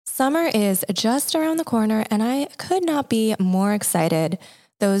Summer is just around the corner, and I could not be more excited.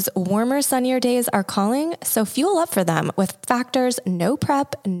 Those warmer, sunnier days are calling, so fuel up for them with Factor's no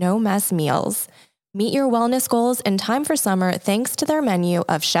prep, no mess meals. Meet your wellness goals in time for summer thanks to their menu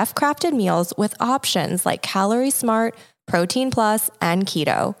of chef-crafted meals with options like Calorie Smart, Protein Plus, and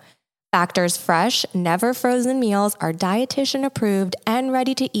Keto. Factor's fresh, never frozen meals are dietitian approved and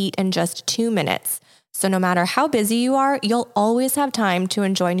ready to eat in just 2 minutes. So no matter how busy you are, you'll always have time to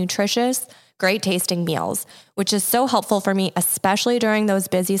enjoy nutritious, great tasting meals, which is so helpful for me, especially during those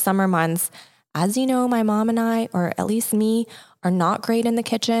busy summer months. As you know, my mom and I, or at least me, are not great in the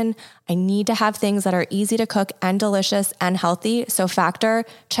kitchen. I need to have things that are easy to cook and delicious and healthy, so Factor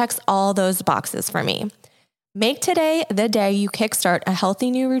checks all those boxes for me. Make today the day you kickstart a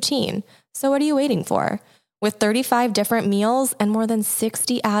healthy new routine. So what are you waiting for? With 35 different meals and more than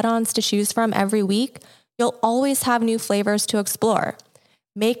 60 add-ons to choose from every week, you'll always have new flavors to explore.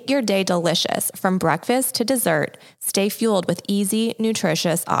 Make your day delicious from breakfast to dessert. Stay fueled with easy,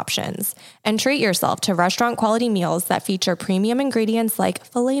 nutritious options. And treat yourself to restaurant-quality meals that feature premium ingredients like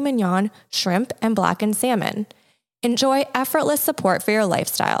filet mignon, shrimp, and blackened salmon. Enjoy effortless support for your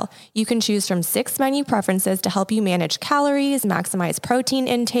lifestyle. You can choose from 6 menu preferences to help you manage calories, maximize protein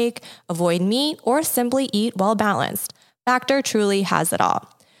intake, avoid meat, or simply eat well balanced. Factor truly has it all.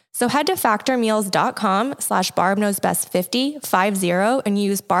 So head to factormeals.com/BarbKnowsBest50 and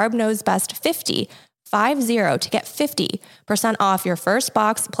use BarbKnowsBest50 to get 50% off your first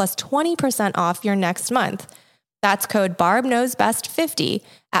box plus 20% off your next month. That's code BarbKnowsBest50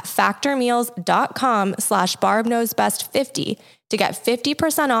 at factormeals.com/BarbKnowsBest50 to get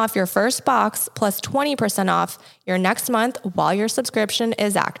 50% off your first box plus 20% off your next month while your subscription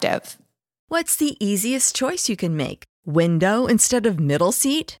is active. What's the easiest choice you can make? Window instead of middle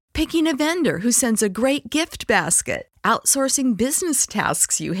seat? Picking a vendor who sends a great gift basket? Outsourcing business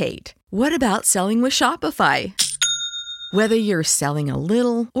tasks you hate? What about selling with Shopify? Whether you're selling a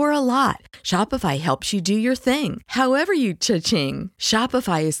little or a lot, Shopify helps you do your thing, however you cha-ching.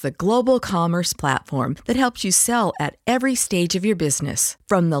 Shopify is the global commerce platform that helps you sell at every stage of your business.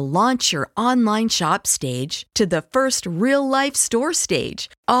 From the launch your online shop stage to the first real-life store stage,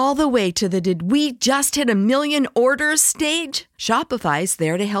 all the way to the did we just hit a million orders stage? Shopify's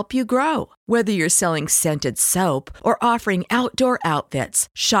there to help you grow. Whether you're selling scented soap or offering outdoor outfits,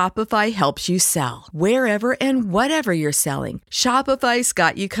 Shopify helps you sell. Wherever and whatever you're selling, Shopify's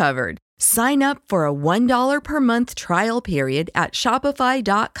got you covered. Sign up for a $1 per month trial period at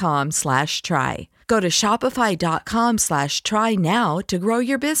shopify.com/try. Go to shopify.com/try now to grow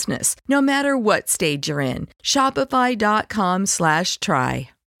your business, no matter what stage you're in. Shopify.com/try.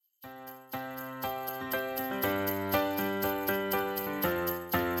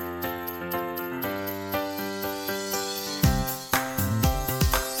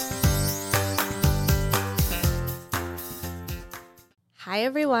 Hi,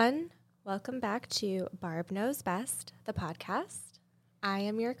 everyone. Welcome back to Barb Knows Best, the podcast. I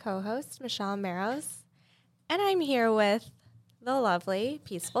am your co-host, Michelle Maros, and I'm here with the lovely,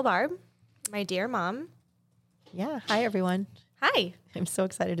 peaceful Barb, my dear mom. Yeah. Hi, everyone. Hi. I'm so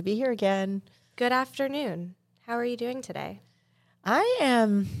excited to be here again. Good afternoon. How are you doing today?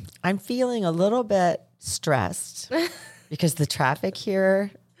 I'm feeling a little bit stressed because the traffic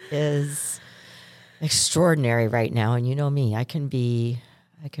here is extraordinary right now. And you know me, I can be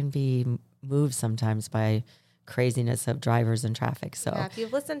moved sometimes by craziness of drivers and traffic. So yeah, if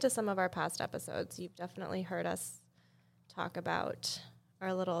you've listened to some of our past episodes, you've definitely heard us talk about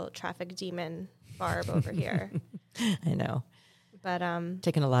our little traffic demon Barb over here. I know. But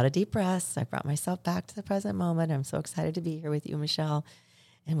taking a lot of deep breaths. I brought myself back to the present moment. I'm so excited to be here with you, Michelle,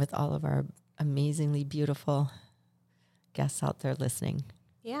 and with all of our amazingly beautiful guests out there listening.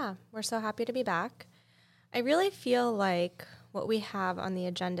 Yeah, we're so happy to be back. I really feel like what we have on the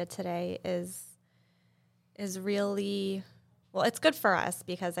agenda today is really, well, it's good for us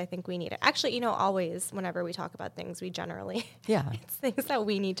because I think we need it. Actually, always whenever we talk about things, we generally, it's things that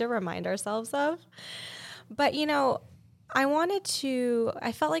we need to remind ourselves of. But,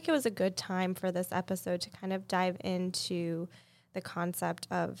 I felt like it was a good time for this episode to kind of dive into the concept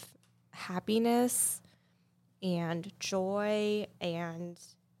of happiness and joy and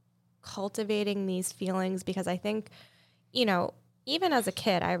cultivating these feelings, because I think, even as a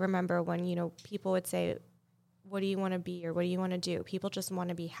kid, I remember when, people would say, what do you want to be or what do you want to do? People just want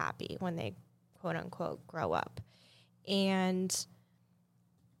to be happy when they, quote unquote, grow up. And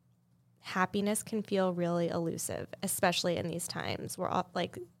happiness can feel really elusive, especially in these times where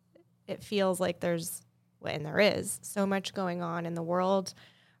it feels like there is so much going on in the world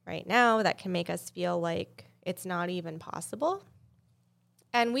right now that can make us feel like it's not even possible.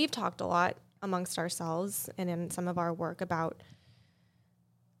 And we've talked a lot amongst ourselves and in some of our work about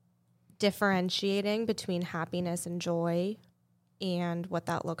differentiating between happiness and joy and what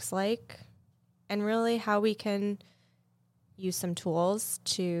that looks like, and really how we can use some tools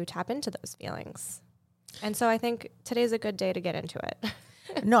to tap into those feelings. And so I think today's a good day to get into it.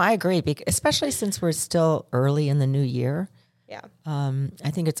 No, I agree, especially since we're still early in the new year. Yeah.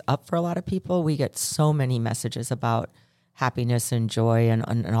 I think it's up for a lot of people. We get so many messages about happiness and joy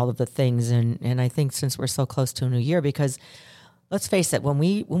and all of the things. And I think since we're so close to a new year, because let's face it, when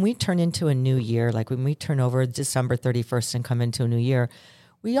we turn into a new year, like when we turn over December 31st and come into a new year,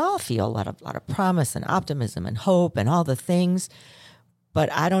 we all feel a lot of promise and optimism and hope and all the things. But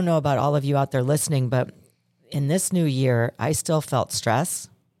I don't know about all of you out there listening, but in this new year, I still felt stress,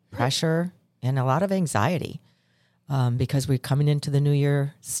 pressure, and a lot of anxiety because we're coming into the new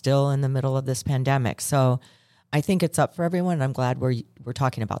year still in the middle of this pandemic. So I think it's up for everyone. I'm glad we're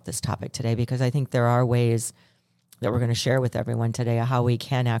talking about this topic today, because I think there are ways that we're going to share with everyone today how we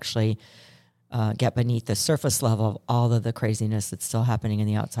can actually get beneath the surface level of all of the craziness that's still happening in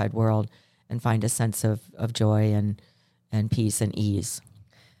the outside world and find a sense of joy and peace and ease.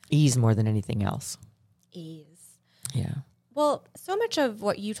 Ease more than anything else. Ease. Yeah. Well, so much of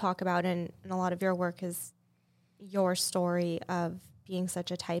what you talk about in a lot of your work is your story of being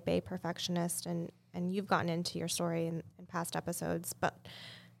such a type A perfectionist, and you've gotten into your story in past episodes, but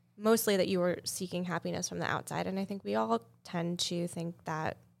mostly that you were seeking happiness from the outside. And I think we all tend to think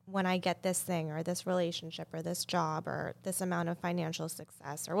that when I get this thing or this relationship or this job or this amount of financial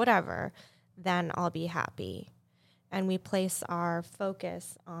success or whatever, then I'll be happy. And we place our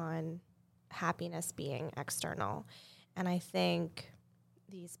focus on happiness being external. And I think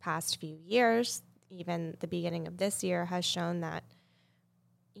these past few years, even the beginning of this year, has shown that,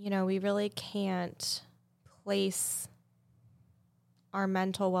 we really can't place our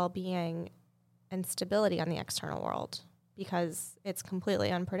mental well-being and stability on the external world because it's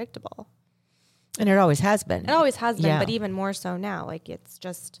completely unpredictable. And it always has been. It always has been, Yeah. but even more so now. Like, it's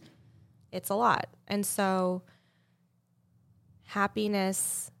a lot. And so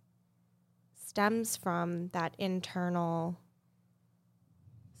happiness stems from that internal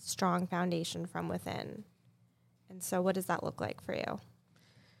strong foundation from within. And so what does that look like for you?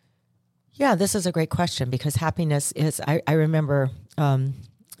 Yeah, this is a great question, because happiness is, I remember, and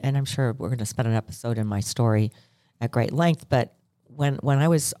I'm sure we're going to spend an episode in my story at great length, but when I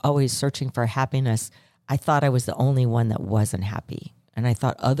was always searching for happiness, I thought I was the only one that wasn't happy. And I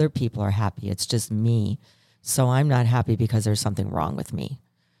thought other people are happy. It's just me. So I'm not happy because there's something wrong with me.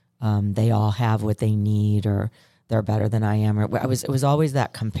 They all have what they need, or they're better than I am. Or it was always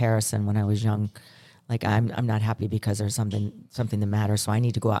that comparison when I was young. Like, I'm not happy because there's something that matters. So I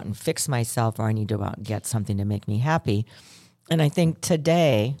need to go out and fix myself, or I need to go out and get something to make me happy. And I think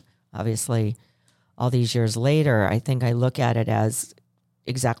today, obviously, all these years later, I think I look at it as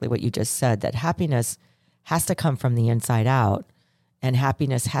exactly what you just said, that happiness has to come from the inside out, and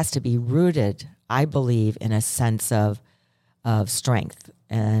happiness has to be rooted, I believe, in a sense of strength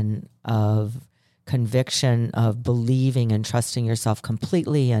and of conviction, of believing and trusting yourself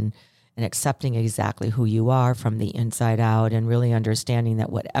completely, and accepting exactly who you are from the inside out, and really understanding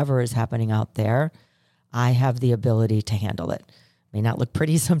that whatever is happening out there, I have the ability to handle it. It may not look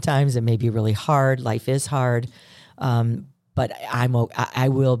pretty sometimes. It may be really hard. Life is hard. But I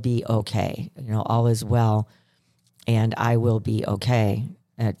will be okay. All is well, and I will be okay.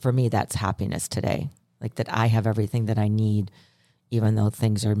 And for me, that's happiness today. Like, that I have everything that I need, even though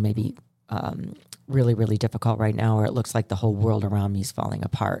things are maybe really, really difficult right now, or it looks like the whole world around me is falling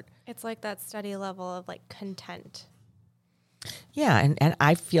apart. It's like that steady level of like content. Yeah, and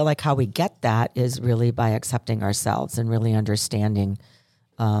I feel like how we get that is really by accepting ourselves and really understanding,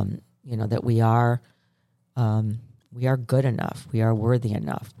 that we are good enough, we are worthy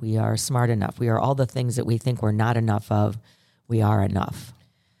enough, we are smart enough, we are all the things that we think we're not enough of. We are enough.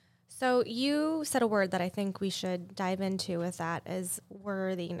 So you said a word that I think we should dive into with that is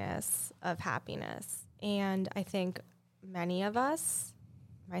worthiness of happiness. And I think many of us,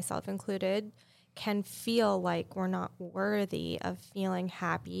 myself included, can feel like we're not worthy of feeling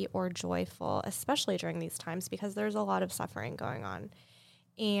happy or joyful, especially during these times, because there's a lot of suffering going on.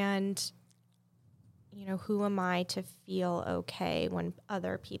 And, who am I to feel okay when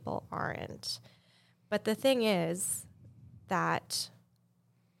other people aren't? But the thing is that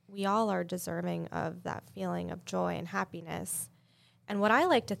we all are deserving of that feeling of joy and happiness. And what I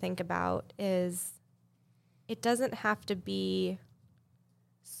like to think about is it doesn't have to be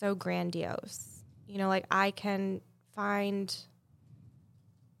so grandiose. Like, I can find,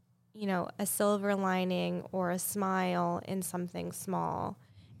 a silver lining or a smile in something small.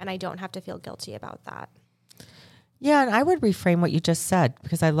 and I don't have to feel guilty about that. Yeah, and I would reframe what you just said,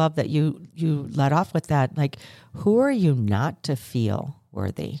 because I love that you led off with that. Like, who are you not to feel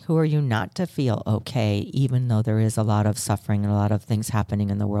worthy? Who are you not to feel okay, even though there is a lot of suffering and a lot of things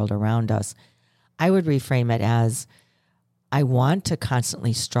happening in the world around us? I would reframe it as, I want to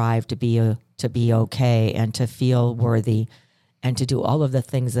constantly strive to be okay and to feel worthy and to do all of the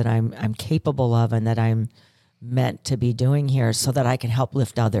things that I'm capable of and that I'm meant to be doing here, so that I can help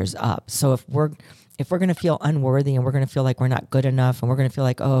lift others up. So if we're going to feel unworthy, and we're going to feel like we're not good enough, and we're going to feel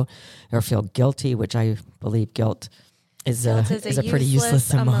like, or feel guilty, which I believe guilt is a pretty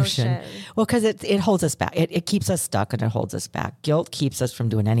useless emotion. Well, because it holds us back. It keeps us stuck and it holds us back. Guilt keeps us from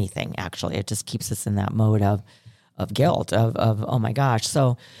doing anything. Actually, it just keeps us in that mode of guilt, of oh my gosh.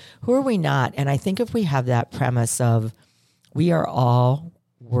 So who are we not? And I think if we have that premise of, we are all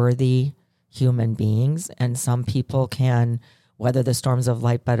worthy human beings, and some people can weather the storms of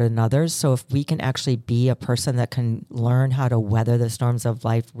life better than others. So if we can actually be a person that can learn how to weather the storms of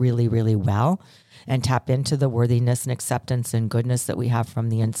life really, really well, and tap into the worthiness and acceptance and goodness that we have from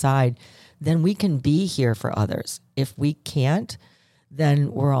the inside, then we can be here for others. If we can't,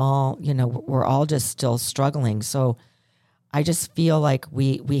 then we're all just still struggling. So I just feel like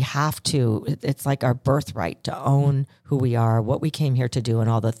we have to, it's like our birthright to own who we are, what we came here to do, and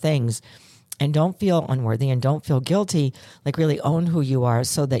all the things. And don't feel unworthy and don't feel guilty. Like, really own who you are,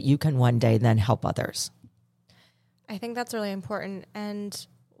 so that you can one day then help others. I think that's really important. And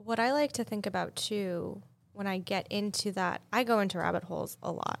what I like to think about too, when I get into that, I go into rabbit holes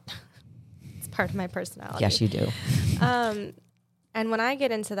a lot. It's part of my personality. Yes, you do. And when I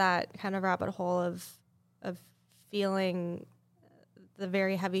get into that kind of rabbit hole of feeling the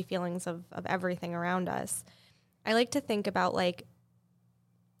very heavy feelings of everything around us, I like to think about like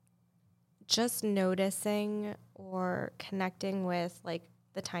just noticing or connecting with like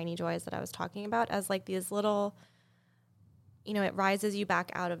the tiny joys that I was talking about as like these little, it rises you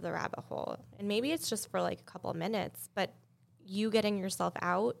back out of the rabbit hole. And maybe it's just for like a couple of minutes, but you getting yourself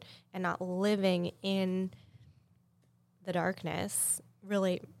out and not living in the darkness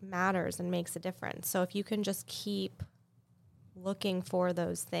really matters and makes a difference. So if you can just keep looking for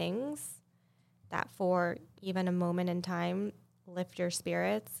those things that for even a moment in time lift your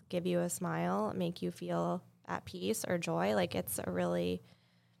spirits, give you a smile, make you feel at peace or joy, like it's a really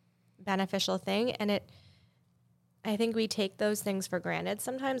beneficial thing. And I think we take those things for granted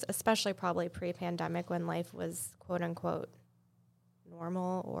sometimes, especially probably pre-pandemic when life was quote unquote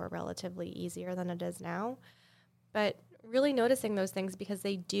normal or relatively easier than it is now. But really noticing those things, because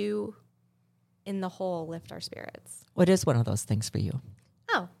they do in the whole lift our spirits. What is one of those things for you?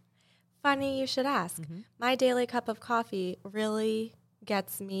 Oh, funny you should ask. Mm-hmm. My daily cup of coffee really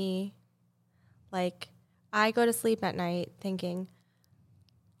gets me, like, I go to sleep at night thinking,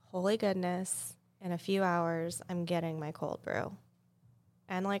 holy goodness, in a few hours, I'm getting my cold brew.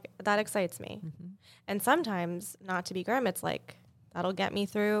 And, like, that excites me. Mm-hmm. And sometimes, not to be grim, it's like, that'll get me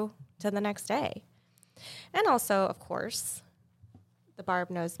through to the next day. And also, of course, the Barb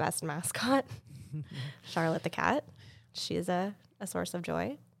Knows Best mascot, Charlotte the cat. She's a source of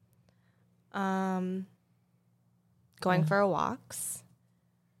joy. Going for walks.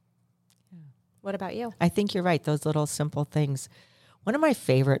 Yeah. What about you? I think you're right. Those little simple things. One of my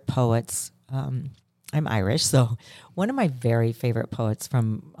favorite poets, I'm Irish, so one of my very favorite poets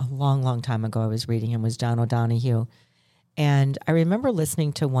from a long, long time ago, I was reading him, was John O'Donohue. And I remember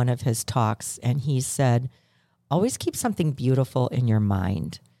listening to one of his talks, and he said, always keep something beautiful in your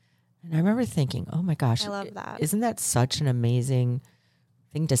mind. And I remember thinking, oh my gosh, I love that. Isn't that such an amazing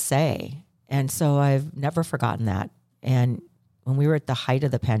thing to say? And so I've never forgotten that. And when we were at the height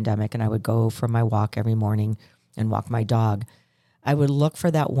of the pandemic and I would go for my walk every morning and walk my dog, I would look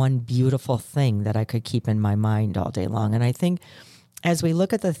for that one beautiful thing that I could keep in my mind all day long. And I think as we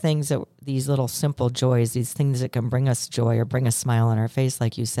look at the things that these little simple joys, these things that can bring us joy or bring a smile on our face,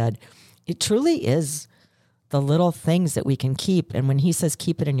 like you said, it truly is the little things that we can keep. And when he says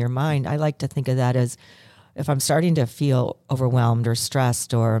keep it in your mind, I like to think of that as if I'm starting to feel overwhelmed or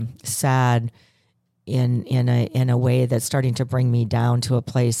stressed or sad in a way that's starting to bring me down to a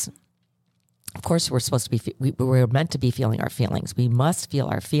place. Of course, we're supposed to be, we're meant to be feeling our feelings. We must feel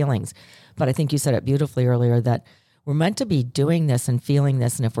our feelings. But I think you said it beautifully earlier that we're meant to be doing this and feeling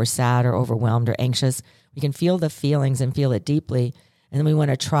this. And if we're sad or overwhelmed or anxious, we can feel the feelings and feel it deeply. And then we want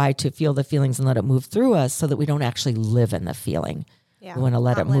to try to feel the feelings and let it move through us so that we don't actually live in the feeling. Yeah, we want to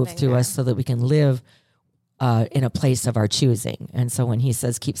let it move through us so that we can live in a place of our choosing. And so when he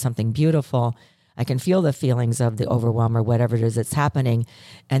says keep something beautiful, I can feel the feelings of the overwhelm or whatever it is that's happening.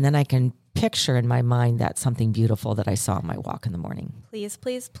 And then I can picture in my mind that something beautiful that I saw on my walk in the morning. Please,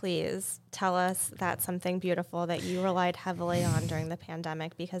 please, please tell us that something beautiful that you relied heavily on during the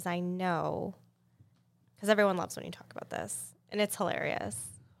pandemic, because I know, because everyone loves when you talk about this and it's hilarious.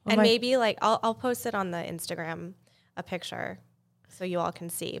 Well, and maybe like I'll post it on the Instagram, a picture so you all can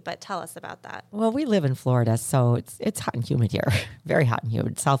see, but tell us about that. Well, we live in Florida, so it's hot and humid here, very hot and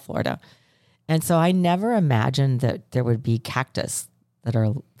humid, South Florida. And so I never imagined that there would be cactus that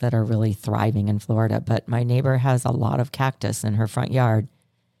are really thriving in Florida. But my neighbor has a lot of cactus in her front yard.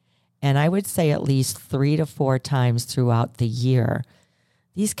 And I would say at least 3 to 4 times throughout the year,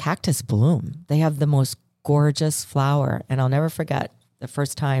 these cactus bloom. They have the most gorgeous flower. And I'll never forget the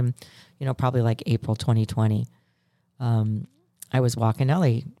first time, probably like April 2020, I was walking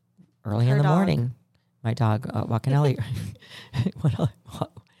Ellie early in the morning. My dog, walking Ellie.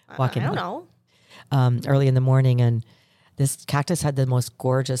 Walking. I don't know. Early in the morning, and this cactus had the most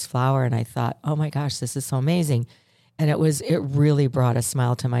gorgeous flower, and I thought, oh my gosh, this is so amazing. And it really brought a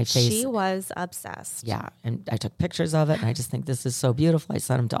smile to my face. She was obsessed. Yeah. And I took pictures of it, and I just think this is so beautiful. I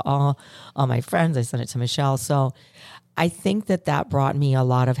sent them to all my friends. I sent it to Michelle. So I think that brought me a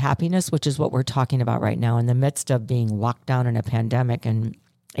lot of happiness, which is what we're talking about right now in the midst of being locked down in a pandemic in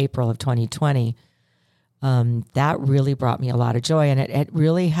April of 2020. That really brought me a lot of joy, and it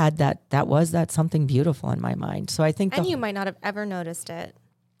really had that was something beautiful in my mind. So I think, and you might not have ever noticed it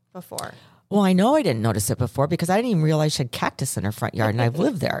before. Well, I know I didn't notice it before because I didn't even realize she had cactus in her front yard, and I've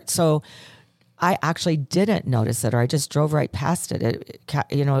lived there. So I actually didn't notice it, or I just drove right past it.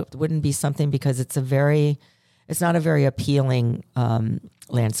 It wouldn't be something because it's not a very appealing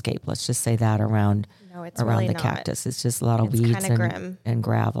landscape. Let's just say that around really the not. Cactus. It's just a lot of weeds and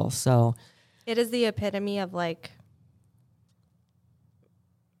gravel. So it is the epitome of like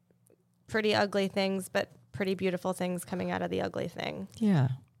pretty ugly things, but pretty beautiful things coming out of the ugly thing. Yeah.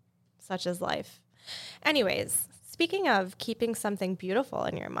 Such as life. Anyways, speaking of keeping something beautiful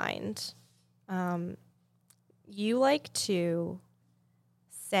in your mind, we like to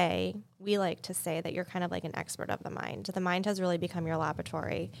say that you're kind of like an expert of the mind. The mind has really become your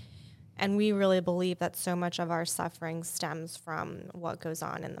laboratory. And we really believe that so much of our suffering stems from what goes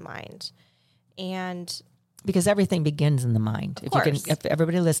on in the mind. And because everything begins in the mind. If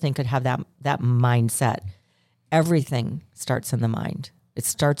everybody listening could have that mindset, everything starts in the mind. It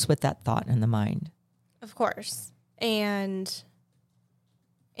starts with that thought in the mind. Of course. And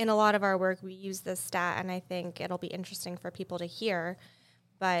in a lot of our work, we use this stat, and I think it'll be interesting for people to hear.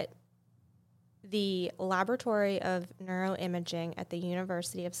 But the Laboratory of Neuroimaging at the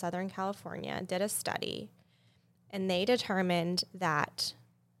University of Southern California did a study, and they determined that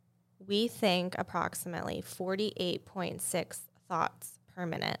we think approximately 48.6 thoughts per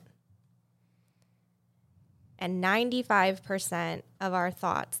minute. And 95% of our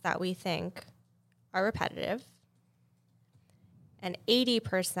thoughts that we think are repetitive. And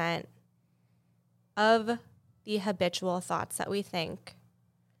 80% of the habitual thoughts that we think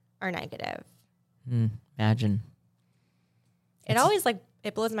are negative. Imagine.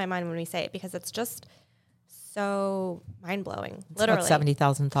 It blows my mind when we say it because it's just so mind-blowing. It's literally. About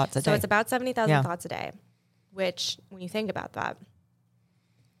 70,000 thoughts a day. So it's about 70,000 thoughts a day, which when you think about that,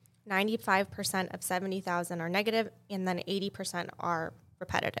 95% of 70,000 are negative, and then 80% are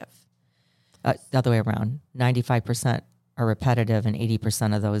repetitive. The other way around. 95% are repetitive, and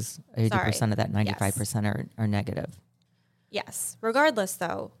 80% of those, 80% of that 95% are negative. Yes. Regardless,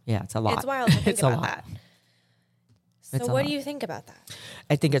 though. Yeah, it's a lot. It's wild to think about that. So what do you think about that?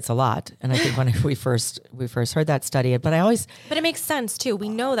 I think it's a lot. And I think when we first heard that study, but it makes sense too. We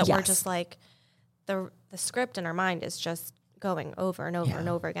know that we're just like the script in our mind is just going over and over and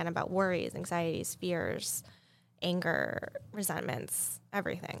over again about worries, anxieties, fears, anger, resentments,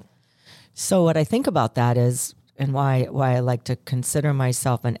 everything. So what I think about that is, and why I like to consider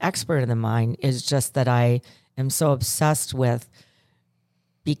myself an expert in the mind, is just that I am so obsessed with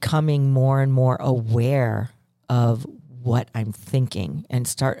becoming more and more aware of what I'm thinking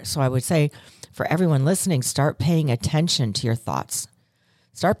so I would say for everyone listening, start paying attention to your thoughts.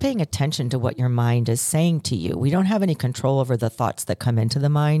 Start paying attention to what your mind is saying to you. We don't have any control over the thoughts that come into the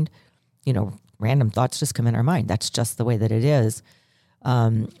mind. Random thoughts just come in our mind. That's just the way that it is.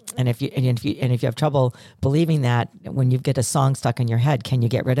 And if you have trouble believing that, when you get a song stuck in your head, can you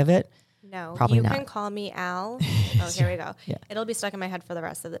get rid of it? No, probably not. You not. can call me Al. Oh, here we go. Yeah. It'll be stuck in my head for the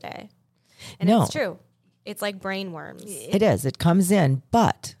rest of the day. And No. it's true. It's like brain worms. It is. It comes in,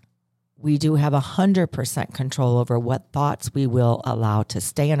 but we do have 100% control over what thoughts we will allow to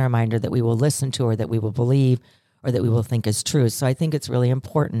stay in our mind, or that we will listen to, or that we will believe, or that we will think is true. So I think it's really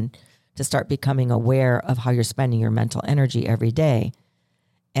important to start becoming aware of how you're spending your mental energy every day.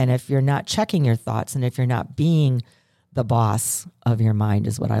 And if you're not checking your thoughts, and if you're not being the boss of your mind,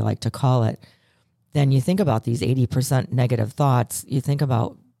 is what I like to call it, then you think about these 80% negative thoughts. You think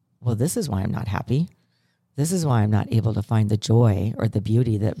about, well, this is why I'm not happy. This is why I'm not able to find the joy or the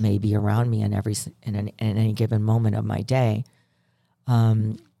beauty that may be around me in any given moment of my day.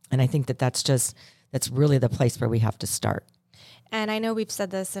 And I think that's really the place where we have to start. And I know we've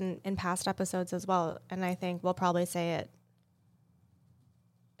said this in past episodes as well, and I think we'll probably say it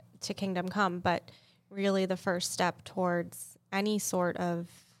to Kingdom Come, but really the first step towards any sort of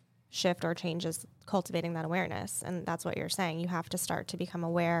shift or change is cultivating that awareness. And that's what you're saying. You have to start to become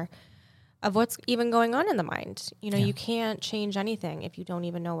aware of what's even going on in the mind. You can't change anything if you don't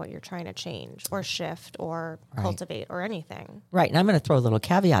even know what you're trying to change or shift or cultivate or anything. Right. And I'm going to throw a little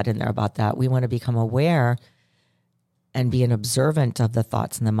caveat in there about that. We want to become aware and be an observant of the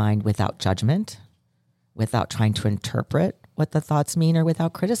thoughts in the mind without judgment, without trying to interpret what the thoughts mean, or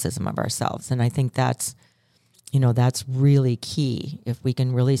without criticism of ourselves. And I think that's really key. If we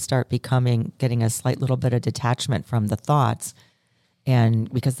can really start getting a slight little bit of detachment from the thoughts,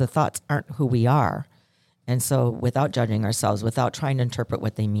 and because the thoughts aren't who we are. And so without judging ourselves, without trying to interpret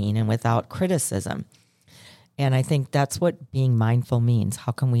what they mean, and without criticism. And I think that's what being mindful means.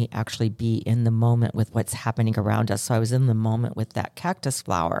 How can we actually be in the moment with what's happening around us? So I was in the moment with that cactus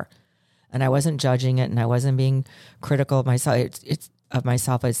flower, and I wasn't judging it, and I wasn't being critical of myself. It's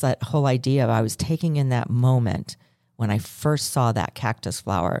that whole idea of I was taking in that moment when I first saw that cactus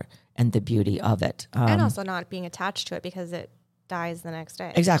flower and the beauty of it. And also not being attached to it because it dies the next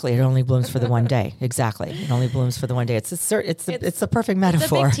day. Exactly. It only blooms for the one day. Exactly. It only blooms for the one day. It's the perfect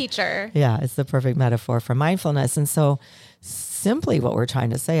metaphor. It's a big teacher. Yeah, it's the perfect metaphor for mindfulness. And so simply what we're trying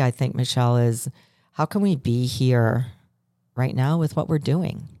to say, I think, Michelle, is how can we be here right now with what we're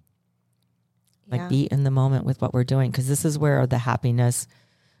doing? Like be in the moment with what we're doing, because this is where the happiness,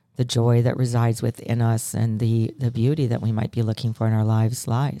 the joy that resides within us, and the beauty that we might be looking for in our lives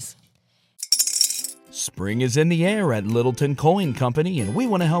lies. Spring is in the air at Littleton Coin Company, and we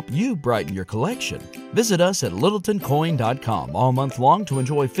want to help you brighten your collection. Visit us at littletoncoin.com all month long to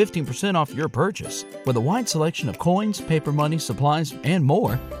enjoy 15% off your purchase. With a wide selection of coins, paper money, supplies, and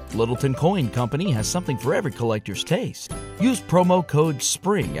more, Littleton Coin Company has something for every collector's taste. Use promo code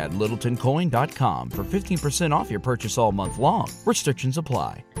SPRING at littletoncoin.com for 15% off your purchase all month long. Restrictions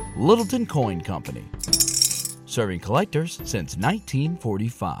apply. Littleton Coin Company. Serving collectors since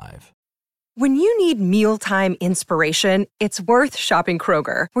 1945. When you need mealtime inspiration, it's worth shopping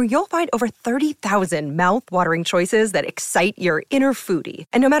Kroger, where you'll find over 30,000 mouth-watering choices that excite your inner foodie.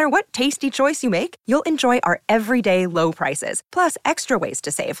 And no matter what tasty choice you make, you'll enjoy our everyday low prices, plus extra ways to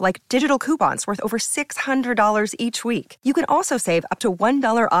save, like digital coupons worth over $600 each week. You can also save up to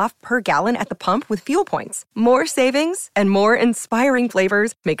 $1 off per gallon at the pump with fuel points. More savings and more inspiring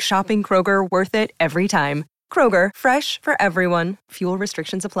flavors make shopping Kroger worth it every time. Kroger, fresh for everyone. Fuel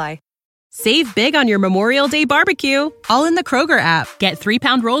restrictions apply. Save big on your Memorial Day barbecue, all in the Kroger app. Get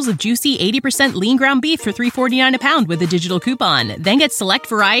 3-pound rolls of juicy 80% lean ground beef for $3.49 a pound with a digital coupon. Then get select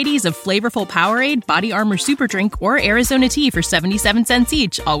varieties of flavorful Powerade, Body Armor Super Drink, or Arizona tea for 77 cents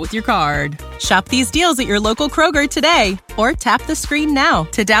each, all with your card. Shop these deals at your local Kroger today, or tap the screen now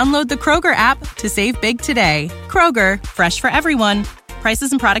to download the Kroger app to save big today. Kroger, fresh for everyone.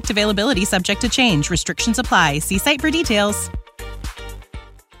 Prices and product availability subject to change. Restrictions apply. See site for details.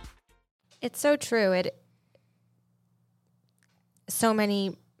 It's so true. So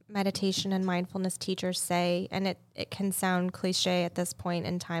many meditation and mindfulness teachers say, and it can sound cliche at this point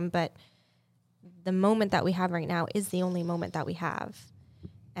in time, but the moment that we have right now is the only moment that we have.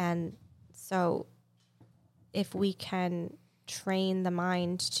 And so if we can train the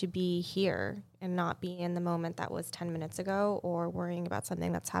mind to be here and not be in the moment that was 10 minutes ago or worrying about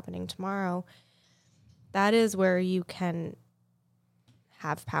something that's happening tomorrow, that is where you can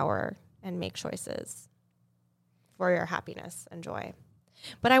have power and make choices for your happiness and joy.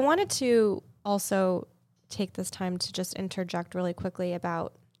 But I wanted to also take this time to just interject really quickly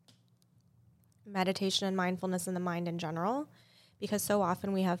about meditation and mindfulness in the mind in general, because so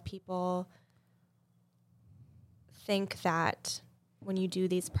often we have people think that when you do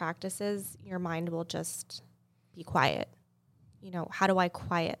these practices, your mind will just be quiet. How do I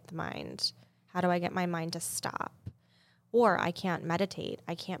quiet the mind? How do I get my mind to stop? Or I can't meditate.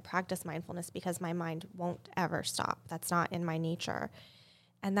 I can't practice mindfulness because my mind won't ever stop. That's not in my nature.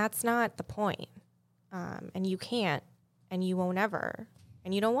 And that's not the point. And you can't, and you won't ever,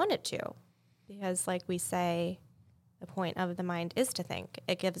 and you don't want it to. Because like we say, the point of the mind is to think.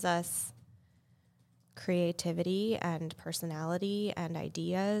 It gives us creativity and personality and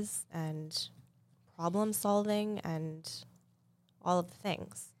ideas and problem solving and all of the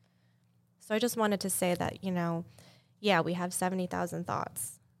things. So I just wanted to say that, yeah, we have 70,000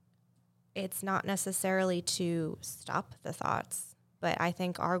 thoughts. It's not necessarily to stop the thoughts, but I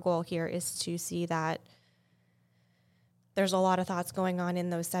think our goal here is to see that there's a lot of thoughts going on in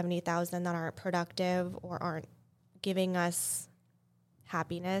those 70,000 that aren't productive or aren't giving us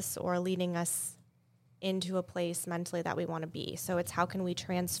happiness or leading us into a place mentally that we want to be. So it's how can we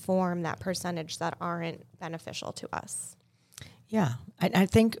transform that percentage that aren't beneficial to us? Yeah, I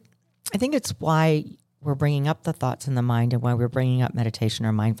think it's why we're bringing up the thoughts in the mind and why we're bringing up meditation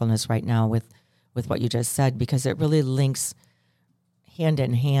or mindfulness right now with what you just said, because it really links hand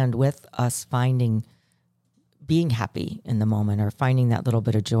in hand with us being happy in the moment or finding that little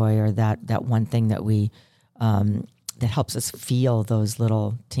bit of joy or that one thing that we that helps us feel those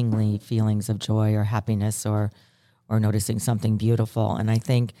little tingly feelings of joy or happiness or noticing something beautiful. And I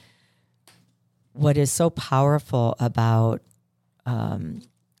think what is so powerful about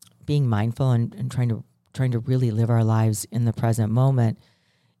being mindful and trying to really live our lives in the present moment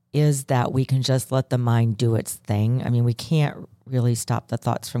is that we can just let the mind do its thing. I mean, we can't really stop the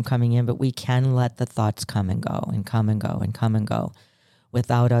thoughts from coming in, but we can let the thoughts come and go and come and go and come and go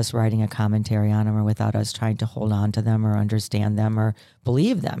without us writing a commentary on them or without us trying to hold on to them or understand them or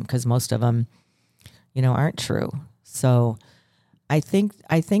believe them, because most of them, aren't true. So I think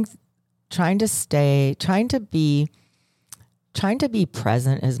trying to be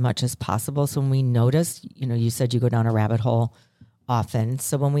present as much as possible. So when we notice, you said you go down a rabbit hole often.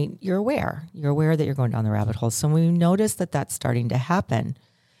 So when you're aware that you're going down the rabbit hole. So when we notice that that's starting to happen,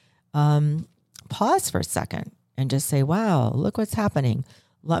 pause for a second and just say, wow, look what's happening.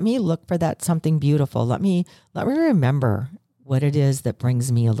 Let me look for that something beautiful. Let me remember what it is that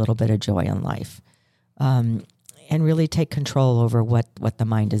brings me a little bit of joy in life, and really take control over what the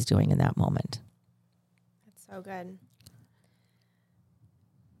mind is doing in that moment. That's so good.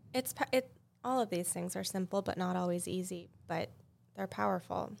 All of these things are simple, but not always easy, but they're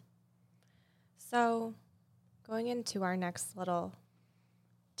powerful. So going into our next little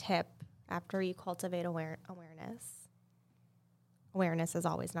tip after you cultivate awareness. Awareness is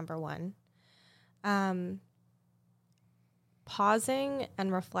always number one. Pausing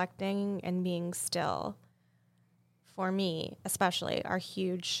and reflecting and being still, for me especially, are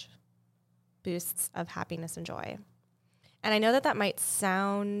huge boosts of happiness and joy. And I know that might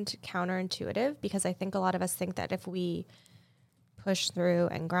sound counterintuitive, because I think a lot of us think that if we push through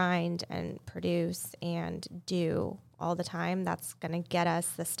and grind and produce and do all the time, that's going to get us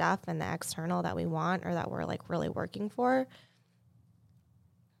the stuff and the external that we want or that we're really working for.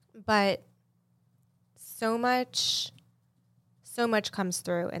 But so much comes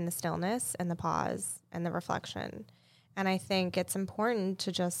through in the stillness and the pause and the reflection. And I think it's important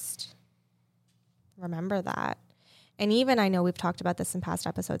to just remember that. And even, I know we've talked about this in past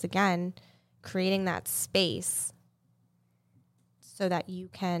episodes, again, creating that space so that you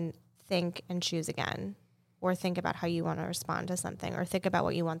can think and choose again, or think about how you want to respond to something, or think about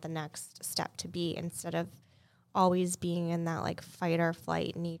what you want the next step to be, instead of always being in that fight or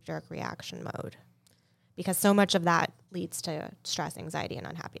flight knee-jerk reaction mode. Because so much of that leads to stress, anxiety, and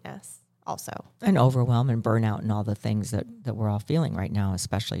unhappiness also. And overwhelm and burnout and all the things that we're all feeling right now,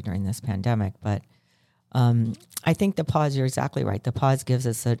 especially during this pandemic. But I think the pause, you're exactly right. The pause gives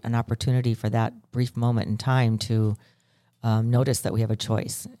us an opportunity for that brief moment in time to notice that we have a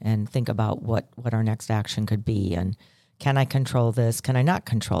choice and think about what our next action could be. And can I control this? Can I not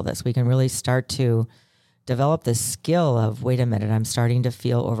control this? We can really start to develop this skill of, wait a minute, I'm starting to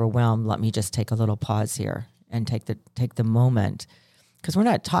feel overwhelmed. Let me just take a little pause here and take the moment. Because we're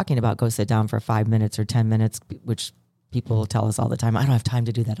not talking about go sit down for 5 minutes or 10 minutes, which people will tell us all the time, I don't have time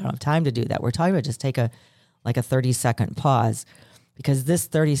to do that. I don't have time to do that. We're talking about just take a 30-second pause, because this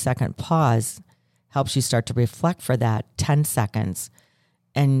 30-second pause helps you start to reflect for that 10 seconds.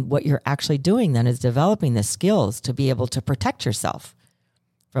 And what you're actually doing then is developing the skills to be able to protect yourself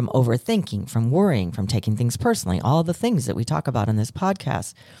from overthinking, from worrying, from taking things personally, all the things that we talk about in this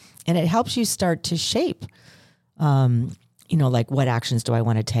podcast. And it helps you start to shape, what actions do I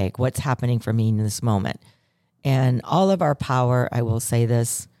want to take? What's happening for me in this moment? And all of our power, I will say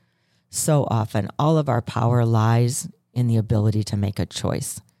this so often, all of our power lies in the ability to make a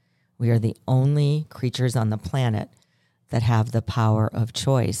choice. We are the only creatures on the planet that have the power of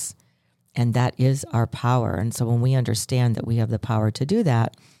choice. And that is our power. And so when we understand that we have the power to do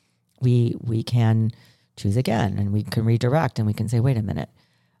that, we can choose again, and we can redirect, and we can say, wait a minute,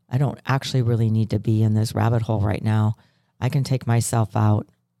 I don't actually really need to be in this rabbit hole right now. I can take myself out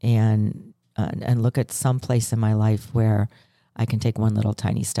and and look at some place in my life where I can take one little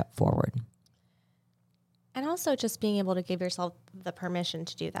tiny step forward. And also just being able to give yourself the permission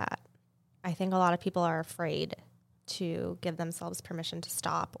to do that. I think a lot of people are afraid to give themselves permission to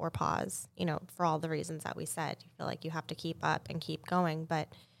stop or pause, for all the reasons that we said. You feel like you have to keep up and keep going, but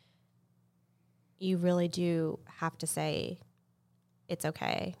you really do have to say it's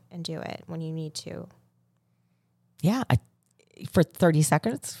okay and do it when you need to. Yeah. For 30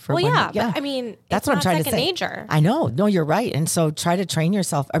 seconds? But I mean, that's what I'm trying to say. Nature. I know. No, you're right. And so try to train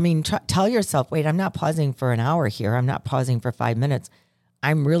yourself. I mean, tell yourself, wait, I'm not pausing for an hour here. I'm not pausing for 5 minutes.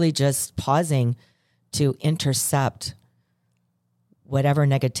 I'm really just pausing to intercept whatever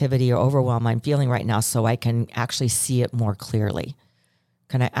negativity or overwhelm I'm feeling right now so I can actually see it more clearly.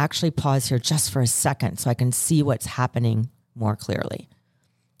 Can I actually pause here just for a second so I can see what's happening more clearly?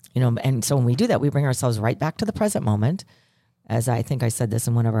 And so when we do that, we bring ourselves right back to the present moment. As I think I said this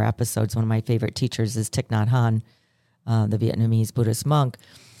in one of our episodes, one of my favorite teachers is Thich Nhat Hanh, the Vietnamese Buddhist monk.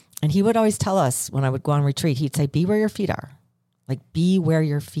 And he would always tell us when I would go on retreat, he'd say, be where your feet are. Like, be where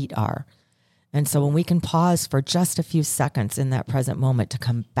your feet are. And so when we can pause for just a few seconds in that present moment to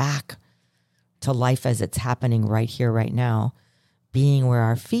come back to life as it's happening right here, right now, being where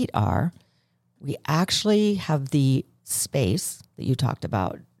our feet are, we actually have the space that you talked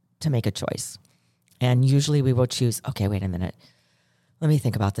about to make a choice. And usually we will choose, okay, wait a minute. Let me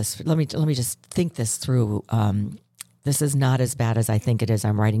think about this. Let me just think this through. This is not as bad as I think it is.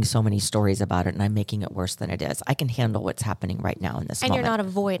 I'm writing so many stories about it and I'm making it worse than it is. I can handle what's happening right now in this moment. And you're not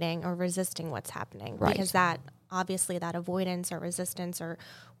avoiding or resisting what's happening. Right. Because that avoidance or resistance or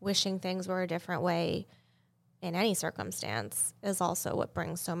wishing things were a different way in any circumstance is also what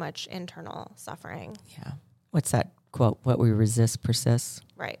brings so much internal suffering. Yeah. What's that quote? What we resist persists.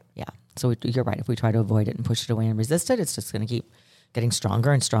 Right. Yeah. So you're right. If we try to avoid it and push it away and resist it, it's just going to keep getting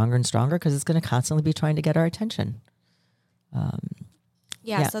stronger and stronger and stronger because it's going to constantly be trying to get our attention.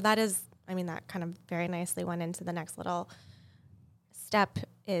 So that is, that kind of very nicely went into the next little step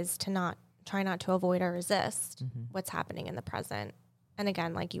is to try not to avoid or resist what's happening in the present. And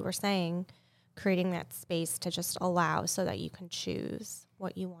again, like you were saying, creating that space to just allow so that you can choose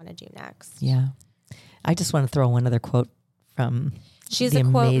what you want to do next. Yeah. I just want to throw one other quote from She's the a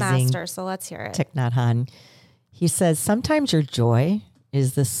quote amazing master, so let's hear it. Thich Nhat Hanh. He says, sometimes your joy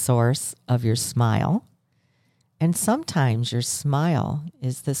is the source of your smile, and sometimes your smile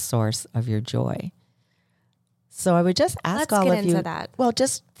is the source of your joy. So I would just ask all of you. Let's get into that. Well,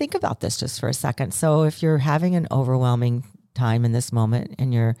 just think about this just for a second. So if you're having an overwhelming time in this moment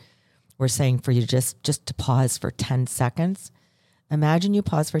and we're saying for you just to pause for 10 seconds, imagine you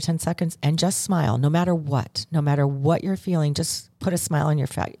pause for 10 seconds and just smile, no matter what you're feeling, just put a smile on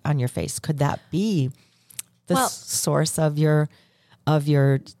your face. Could that be the source of your,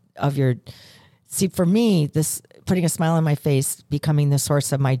 see, for me, this putting a smile on my face, becoming the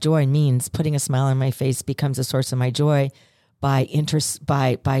source of my joy means putting a smile on my face becomes a source of my joy by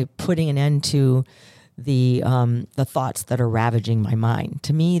putting an end to the thoughts that are ravaging my mind.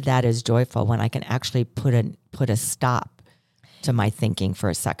 To me, that is joyful when I can actually put a stop to my thinking for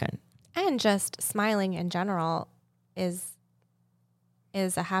a second. And just smiling in general is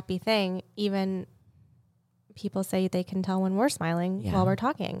a happy thing. Even people say they can tell when we're smiling while we're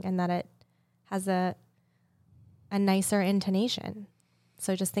talking and that it has a nicer intonation.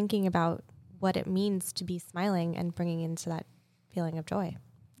 So just thinking about what it means to be smiling and bringing into that feeling of joy.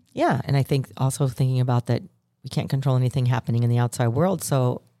 Yeah. And I think also thinking about that we can't control anything happening in the outside world.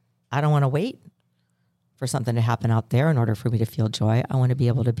 So I don't want to wait for something to happen out there in order for me to feel joy. I want to be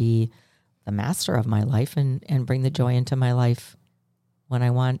able to be the master of my life and bring the joy into my life when I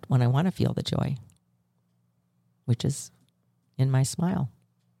want to feel the joy, which is in my smile.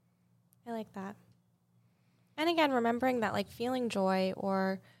 I like that. And again, remembering that like feeling joy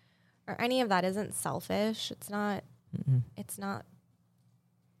or any of that isn't selfish. It's not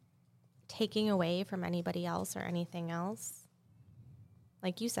taking away from anybody else or anything else.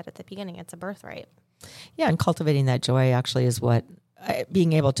 Like you said at the beginning, it's a birthright. Yeah, and cultivating that joy actually is what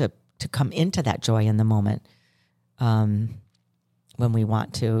being able to come into that joy in the moment when we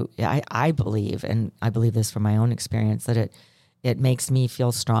want to. I believe, and I believe this from my own experience, that it makes me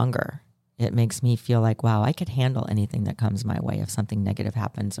feel stronger. It makes me feel like, wow, I could handle anything that comes my way if something negative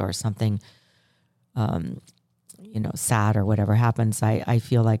happens or something, sad or whatever happens. I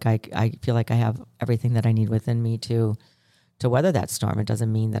feel like I have everything that I need within me to weather that storm. It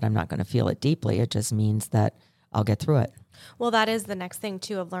doesn't mean that I'm not going to feel it deeply. It just means that I'll get through it. Well, that is the next thing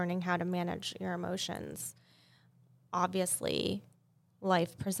too of learning how to manage your emotions. Obviously,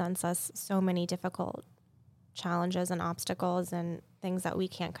 life presents us so many difficult challenges and obstacles and things that we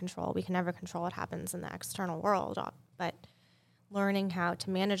can't control. We can never control what happens in the external world, but learning how to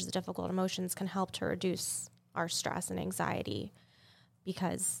manage the difficult emotions can help to reduce our stress and anxiety,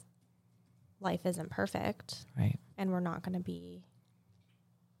 because life isn't perfect. Right. And we're not going to be,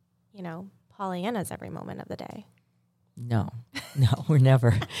 Pollyannas every moment of the day. No, we're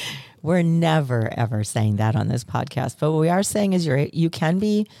never ever saying that on this podcast. But what we are saying is you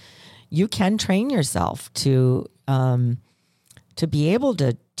can train yourself to be able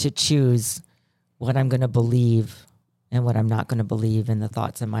to choose what I'm going to believe and what I'm not going to believe in the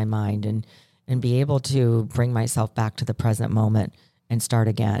thoughts in my mind, and be able to bring myself back to the present moment and start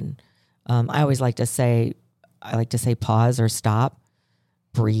again. I always like to say pause or stop,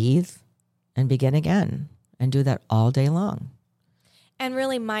 breathe, and begin again, and do that all day long. And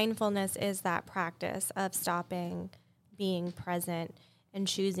really, mindfulness is that practice of stopping, being present, and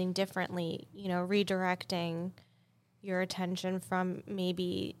choosing differently, redirecting your attention from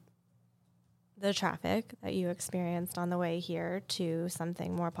maybe the traffic that you experienced on the way here to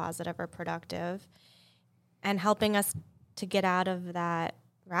something more positive or productive, and helping us to get out of that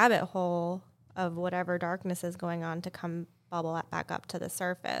rabbit hole of whatever darkness is going on to come bubble back up to the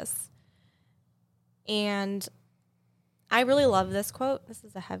surface. And I really love this quote. This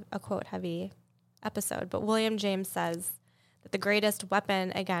is a quote-heavy episode, but William James says that the greatest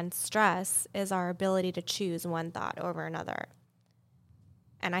weapon against stress is our ability to choose one thought over another.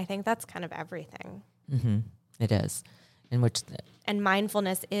 And I think that's kind of everything. Mm-hmm. It is. And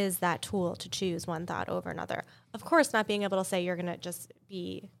mindfulness is that tool to choose one thought over another. Of course, not being able to say you're going to just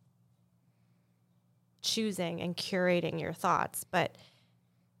be choosing and curating your thoughts, but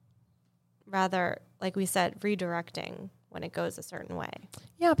rather, like we said, redirecting when it goes a certain way.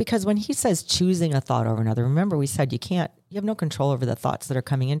 Yeah, because when he says choosing a thought over another, remember we said you have no control over the thoughts that are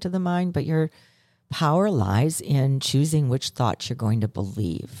coming into the mind, but your power lies in choosing which thoughts you're going to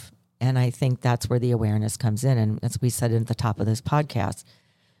believe. And I think that's where the awareness comes in. And as we said at the top of this podcast,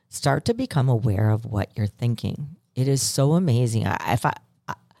 start to become aware of what you're thinking. It is so amazing.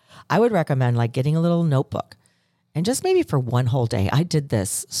 I would recommend like getting a little notebook, and just maybe for one whole day. I did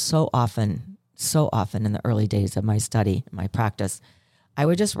this so often in the early days of my study, my practice. I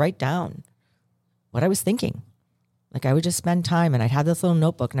would just write down what I was thinking. Like I would just spend time, and I'd have this little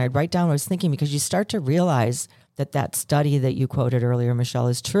notebook and I'd write down what I was thinking, because you start to realize that study that you quoted earlier, Michelle,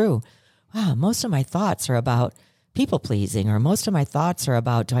 is true. Wow, most of my thoughts are about people pleasing, or most of my thoughts are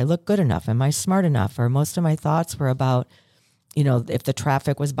about, do I look good enough? Am I smart enough? Or most of my thoughts were about, if the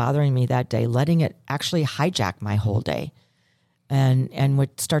traffic was bothering me that day, letting it actually hijack my whole day. And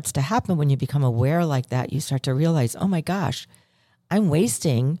what starts to happen when you become aware like that, you start to realize, oh my gosh, I'm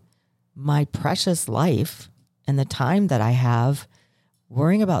wasting my precious life and the time that I have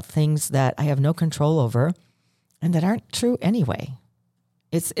worrying about things that I have no control over and that aren't true anyway.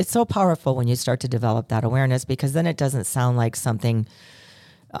 It's so powerful when you start to develop that awareness, because then it doesn't sound like something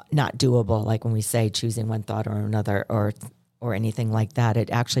not doable, like when we say choosing one thought or another or anything like that. It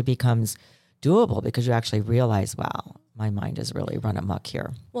actually becomes doable because you actually realize, wow, my mind is really run amok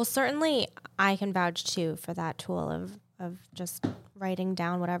here. Well, certainly I can vouch too for that tool of just writing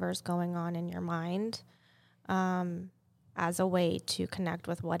down whatever's going on in your mind as a way to connect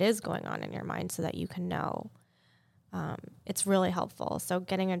with what is going on in your mind so that you can know. It's really helpful. So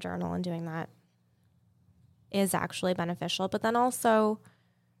getting a journal and doing that is actually beneficial. But then also,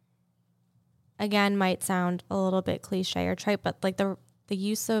 again, might sound a little bit cliche or trite, but like the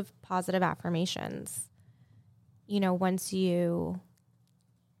use of positive affirmations, once you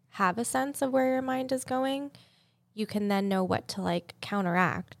have a sense of where your mind is going, you can then know what to like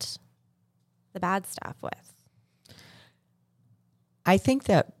counteract the bad stuff with. I think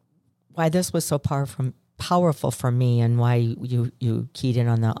that why this was so powerful for me, and why you keyed in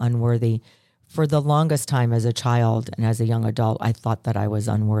on the unworthy. For the longest time as a child and as a young adult, I thought that I was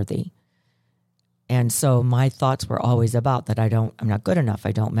unworthy. And so my thoughts were always about that I'm not good enough,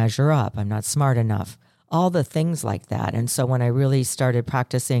 I don't measure up, I'm not smart enough, all the things like that. And so when I really started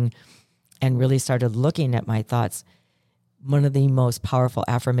practicing and really started looking at my thoughts, one of the most powerful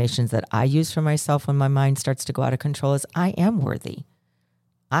affirmations that I use for myself when my mind starts to go out of control is, I am worthy.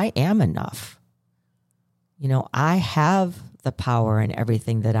 I am enough. I have the power and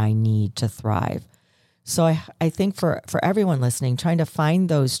everything that I need to thrive. So I think for everyone listening, trying to find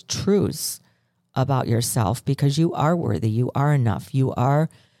those truths about yourself, because you are worthy, you are enough, you are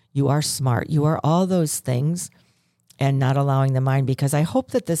smart, you are all those things, and not allowing the mind, because I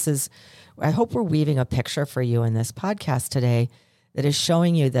hope we're weaving a picture for you in this podcast today that is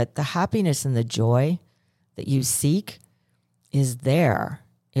showing you that the happiness and the joy that you seek is there.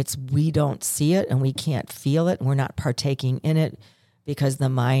 It's we don't see it and we can't feel it and we're not partaking in it because the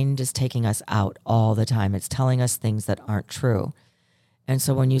mind is taking us out all the time. It's telling us things that aren't true. And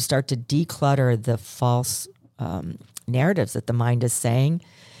so when you start to declutter the false narratives that the mind is saying,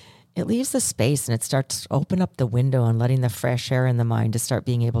 it leaves the space and it starts to open up the window and letting the fresh air in the mind to start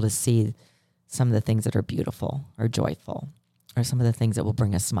being able to see some of the things that are beautiful or joyful or some of the things that will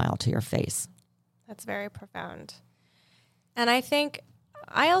bring a smile to your face. That's very profound. And I think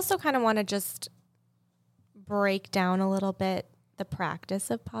I also kind of want to just break down a little bit the practice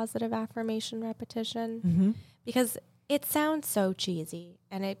of positive affirmation repetition because it sounds so cheesy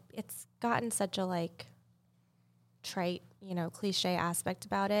and it's gotten such a like trite, cliche aspect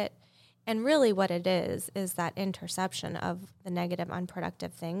about it. And really what it is that interception of the negative,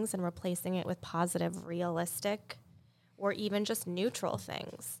 unproductive things and replacing it with positive, realistic, or even just neutral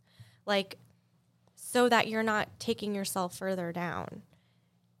things. Like, so that you're not taking yourself further down.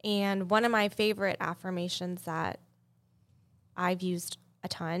 And one of my favorite affirmations that I've used a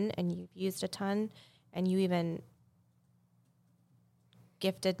ton and you've used a ton, and you even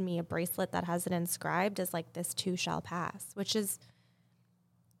gifted me a bracelet that has it inscribed, is like, this too shall pass, which is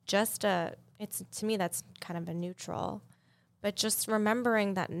just to me, that's kind of a neutral, but just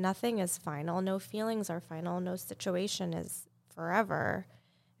remembering that nothing is final, no feelings are final, no situation is forever.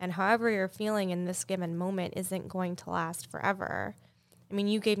 And however you're feeling in this given moment isn't going to last forever. I mean,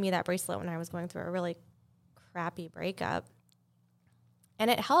 you gave me that bracelet when I was going through a really crappy breakup, and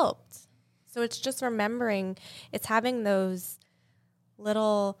it helped. So it's just remembering, it's having those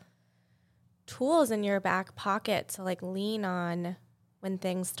little tools in your back pocket to like lean on when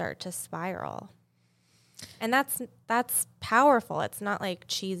things start to spiral. And that's powerful. It's not like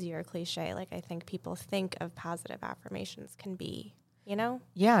cheesy or cliche like I think people think of positive affirmations can be.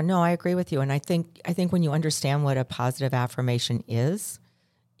 Yeah, no, I agree with you. And I think when you understand what a positive affirmation is,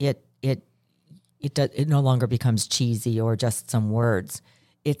 it no longer becomes cheesy or just some words.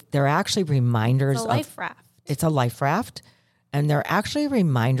 They're actually reminders of life raft. It's a life raft, and they're actually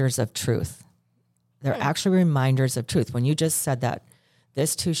reminders of truth. They're actually reminders of truth. When you just said that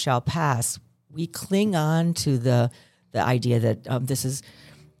this too shall pass, we cling on to the idea that this is,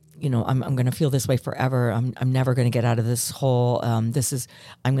 I'm going to feel this way forever. I'm never going to get out of this hole. I'm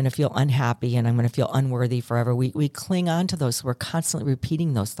going to feel unhappy and I'm going to feel unworthy forever. We cling on to those. We're constantly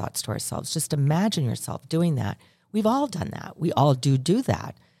repeating those thoughts to ourselves. Just imagine yourself doing that. We've all done that. We all do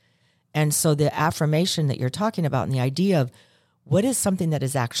that. And so the affirmation that you're talking about and the idea of what is something that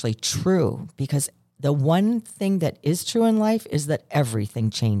is actually true, because the one thing that is true in life is that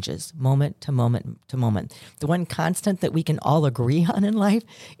everything changes moment to moment to moment. The one constant that we can all agree on in life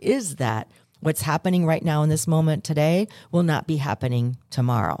is that what's happening right now in this moment today will not be happening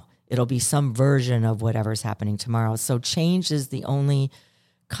tomorrow. It'll be some version of whatever's happening tomorrow. So change is the only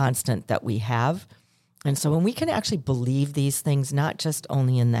constant that we have. And so when we can actually believe these things, not just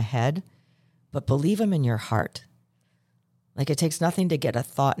only in the head, but believe them in your heart. Like, it takes nothing to get a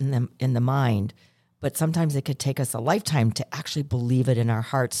thought in the mind, but sometimes it could take us a lifetime to actually believe it in our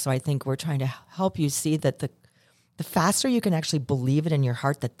hearts. So I think we're trying to help you see that the faster you can actually believe it in your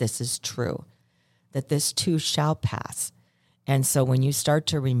heart that this is true, that this too shall pass. And so when you start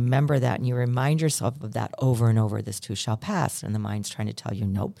to remember that and you remind yourself of that over and over, this too shall pass, and the mind's trying to tell you,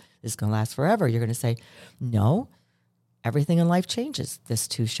 nope, this is going to last forever. You're going to say, no, everything in life changes. This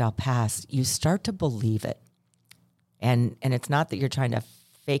too shall pass. You start to believe it. And it's not that you're trying to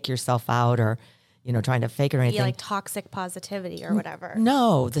fake yourself out or trying to fake it or anything. Be like toxic positivity or whatever.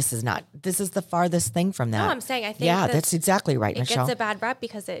 No, this is not. This is the farthest thing from that. No, I'm saying I think that's exactly right, Michelle. It gets a bad rep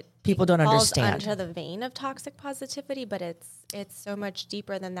because people don't falls understand under the vein of toxic positivity, but it's so much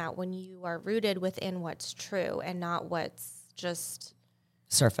deeper than that when you are rooted within what's true and not what's just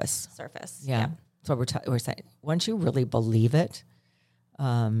surface. Yeah. That's what we're saying. Once you really believe it,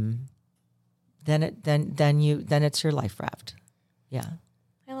 then it's your life raft. Yeah.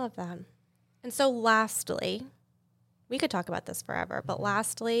 I love that. And so lastly, we could talk about this forever, but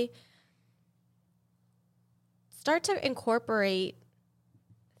lastly, start to incorporate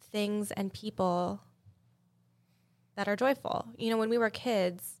things and people that are joyful. When we were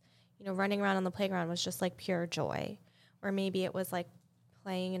kids, running around on the playground was just like pure joy. Or maybe it was like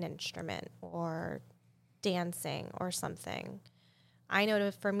playing an instrument or dancing or something. I know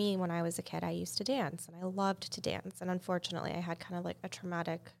for me, when I was a kid, I used to dance and I loved to dance. And unfortunately, I had kind of like a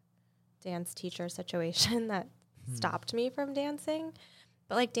traumatic dance teacher situation that stopped me from dancing.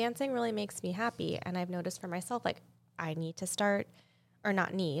 But like dancing really makes me happy. And I've noticed for myself, like I need to start, or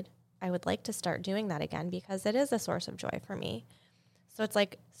not need, I would like to start doing that again because it is a source of joy for me. So it's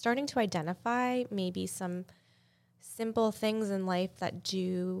like starting to identify maybe some simple things in life that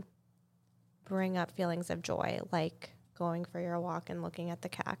do bring up feelings of joy, like going for your walk and looking at the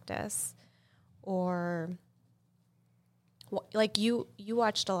cactus, or like you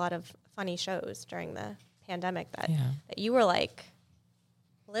watched a lot of funny shows during the pandemic that you were like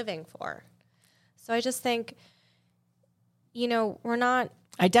living for. So I just think, we're not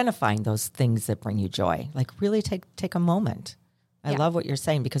identifying those things that bring you joy. Like really take a moment. I love what you're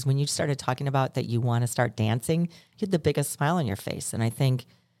saying, because when you started talking about that you want to start dancing, you had the biggest smile on your face. And I think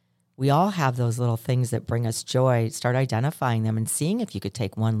we all have those little things that bring us joy. Start identifying them and seeing if you could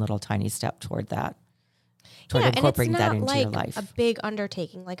take one little tiny step toward that. Toward incorporating that into your life. A big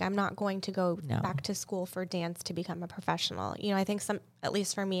undertaking. Like, I'm not going to go back to school for dance to become a professional. I think at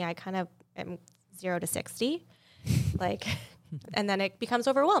least for me, I kind of am 0 to 60, like, and then it becomes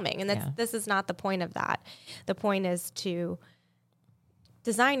overwhelming. And this is not the point of that. The point is to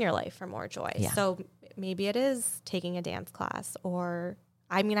design your life for more joy. Yeah. So maybe it is taking a dance class, or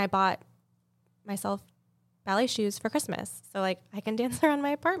I bought myself ballet shoes for Christmas. So like I can dance around my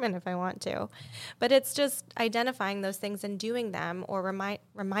apartment if I want to. But it's just identifying those things and doing them, or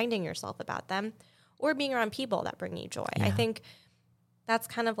reminding yourself about them, or being around people that bring you joy. Yeah. I think that's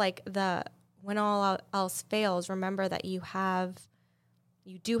kind of like when all else fails, remember that you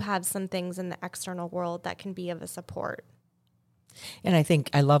do have some things in the external world that can be of a support. And I think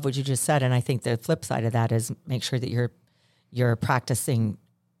I love what you just said. And I think the flip side of that is make sure that you're practicing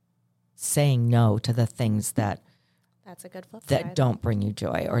saying no to the things that's a good flip side, that don't bring you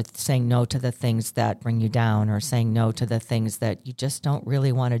joy, or saying no to the things that bring you down, or saying no to the things that you just don't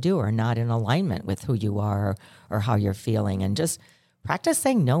really want to do, or not in alignment with who you are or how you're feeling. And just practice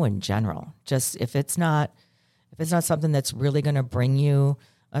saying no in general. Just if it's not something that's really going to bring you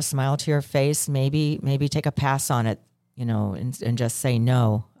a smile to your face, maybe take a pass on it, and just say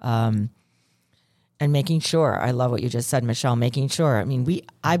no. And making sure, I love what you just said, Michelle, making sure,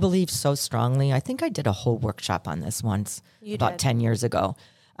 I believe so strongly. I think I did a whole workshop on this once about 10 years ago.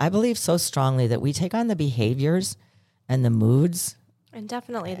 I believe so strongly that we take on the behaviors and the moods, and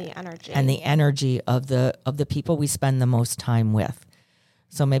definitely the energy, of the people we spend the most time with.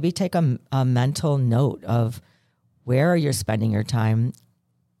 So maybe take a mental note of where you're spending your time.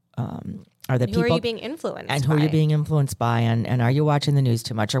 Are the people, who are you being influenced by? And who are you being influenced by? And are you watching the news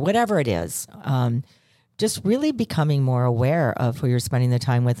too much, or whatever it is? Just really becoming more aware of who you're spending the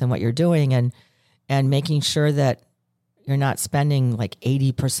time with and what you're doing, and making sure that you're not spending like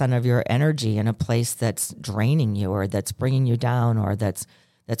 80% of your energy in a place that's draining you, or that's bringing you down, or that's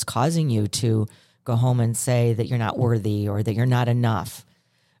causing you to go home and say that you're not worthy, or that you're not enough.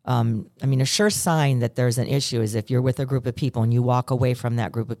 A sure sign that there's an issue is if you're with a group of people and you walk away from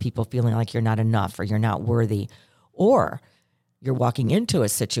that group of people feeling like you're not enough, or you're not worthy, or you're walking into a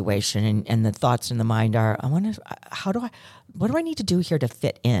situation and the thoughts in the mind are, what do I need to do here to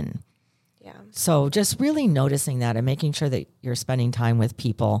fit in? Yeah. So just really noticing that and making sure that you're spending time with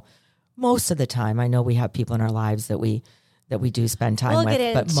people most of the time. I know we have people in our lives that we do spend time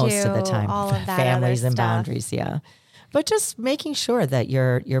with, but most of the time, all of that families and stuff. boundaries. Yeah. But just making sure that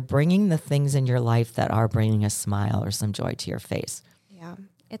you're bringing the things in your life that are bringing a smile or some joy to your face. Yeah,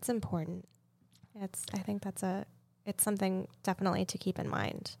 it's important. I think it's something definitely to keep in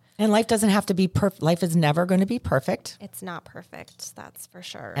mind. And life doesn't have to be perfect. Life is never going to be perfect. It's not perfect, that's for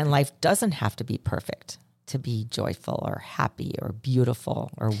sure. And life doesn't have to be perfect to be joyful or happy or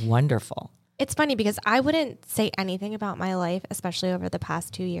beautiful or wonderful. It's funny because I wouldn't say anything about my life, especially over the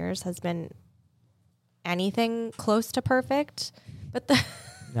past 2 years, has been anything close to perfect.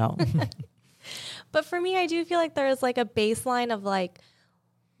 No. But for me, I do feel like there is like a baseline of like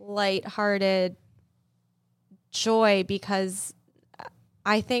lighthearted joy, because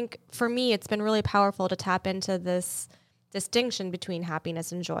I think for me, it's been really powerful to tap into this distinction between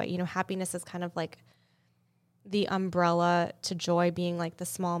happiness and joy. Happiness is kind of like the umbrella to joy being like the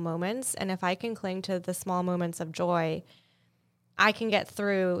small moments. And if I can cling to the small moments of joy, I can get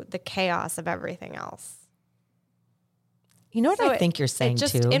through the chaos of everything else. You know what I think you're saying too?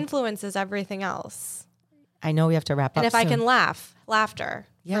 It just influences everything else. I know we have to wrap up And if soon. I can laughter,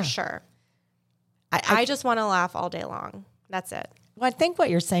 for sure. I just want to laugh all day long. That's it. Well, I think what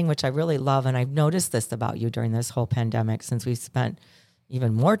you're saying, which I really love, and I've noticed this about you during this whole pandemic, since we've spent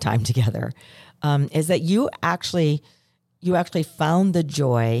even more time together, is that you actually found the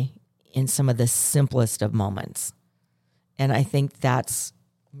joy in some of the simplest of moments. And I think that's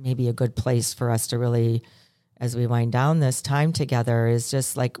maybe a good place for us to really, as we wind down this time together, is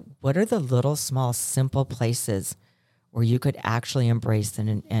just like, what are the little, small, simple places where you could actually embrace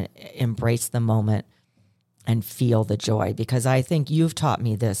and embrace the moment and feel the joy? Because I think you've taught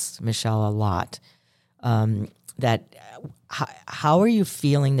me this, Michelle, a lot, that how are you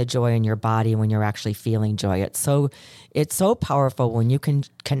feeling the joy in your body when you're actually feeling joy? It's so powerful when you can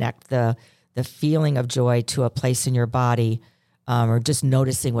connect the feeling of joy to a place in your body, or just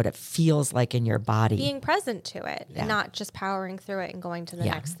noticing what it feels like in your body. Being present to it and not just powering through it and going to the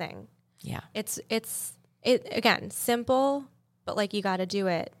next thing. Yeah. It's again, simple, but like you got to do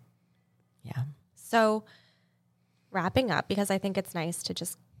it. Yeah. So wrapping up, because I think it's nice to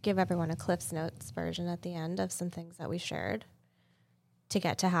just give everyone a Cliff's Notes version at the end of some things that we shared to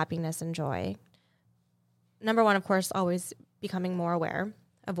get to happiness and joy. Number one, of course, always becoming more aware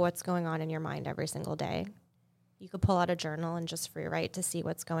of what's going on in your mind every single day. You could pull out a journal and just free write to see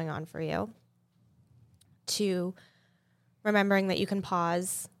what's going on for you. 2, remembering that you can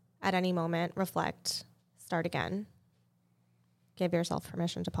pause at any moment, reflect, start again. Give yourself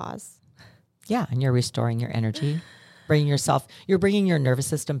permission to pause. Yeah, and you're restoring your energy, you're bringing your nervous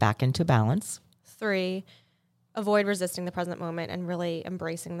system back into balance. 3, avoid resisting the present moment and really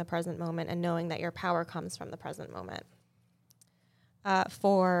embracing the present moment and knowing that your power comes from the present moment.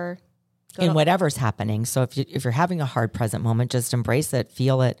 4, in whatever's happening. So if you're having a hard present moment, just embrace it,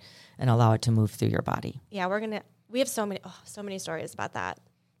 feel it, and allow it to move through your body. Yeah, we have so many stories about that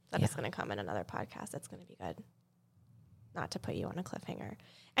is going to come in another podcast. It's going to be good. Not to put you on a cliffhanger.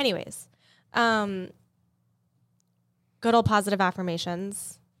 Anyways, good old positive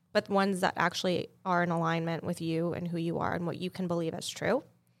affirmations, but ones that actually are in alignment with you and who you are and what you can believe as true.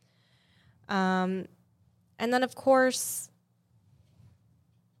 And then, of course,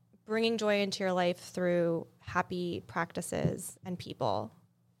 bringing joy into your life through happy practices and people,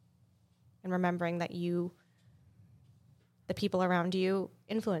 and remembering that the people around you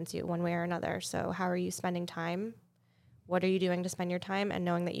influence you one way or another. So how are you spending time? What are you doing to spend your time? And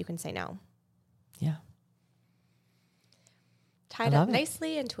knowing that you can say no. Yeah. Tied up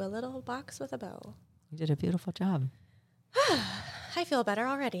nicely into a little box with a bow. You did a beautiful job. I feel better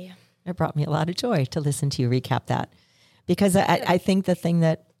already. It brought me a lot of joy to listen to you recap that, because I think the thing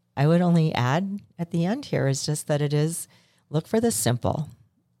that I would only add at the end here is just that look for the simple.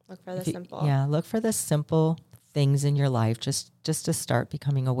 Look for the simple. Yeah, look for the simple things in your life, just to start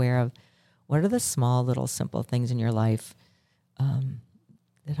becoming aware of what are the small little simple things in your life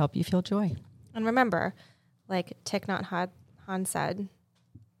that help you feel joy. And remember, like Thich Nhat Hanh said,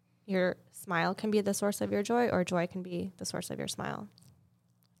 your smile can be the source of your joy, or joy can be the source of your smile.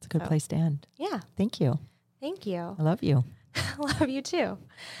 It's a good place to end. Yeah. Thank you. Thank you. I love you. I love you too.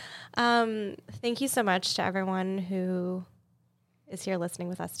 Thank you so much to everyone who is here listening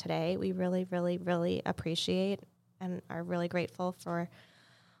with us today. We really, really, really appreciate and are really grateful for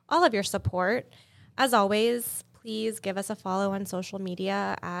all of your support. As always, please give us a follow on social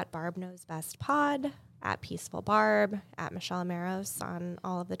media at Barb Knows Best Pod, at Peaceful Barb, at Michelle Amaros on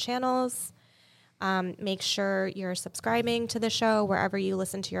all of the channels. Make sure you're subscribing to the show wherever you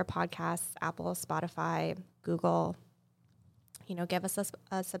listen to your podcasts, Apple, Spotify, Google. Give us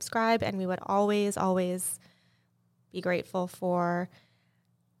a subscribe, and we would always, always be grateful for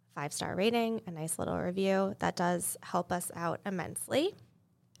 5-star rating, a nice little review. That does help us out immensely.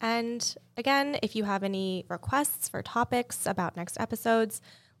 And again, if you have any requests for topics about next episodes,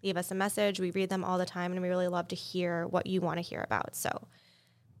 leave us a message. We read them all the time, and we really love to hear what you want to hear about. So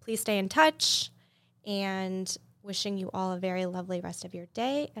please stay in touch, and wishing you all a very lovely rest of your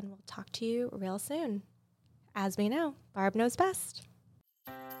day, and we'll talk to you real soon. As we know, Barb knows best.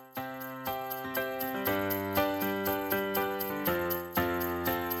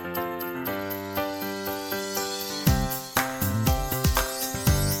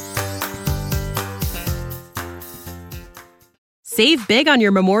 Save big on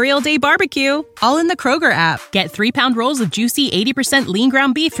your Memorial Day barbecue, all in the Kroger app. Get 3-pound rolls of juicy 80% lean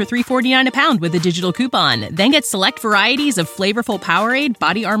ground beef for $3.49 a pound with a digital coupon. Then get select varieties of flavorful Powerade,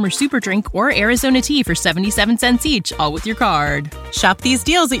 Body Armor Super Drink, or Arizona tea for 77 cents each, all with your card. Shop these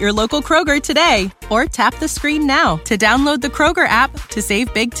deals at your local Kroger today, or tap the screen now to download the Kroger app to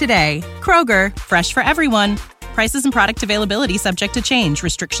save big today. Kroger, fresh for everyone. Prices and product availability subject to change.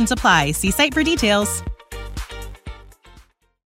 Restrictions apply. See site for details.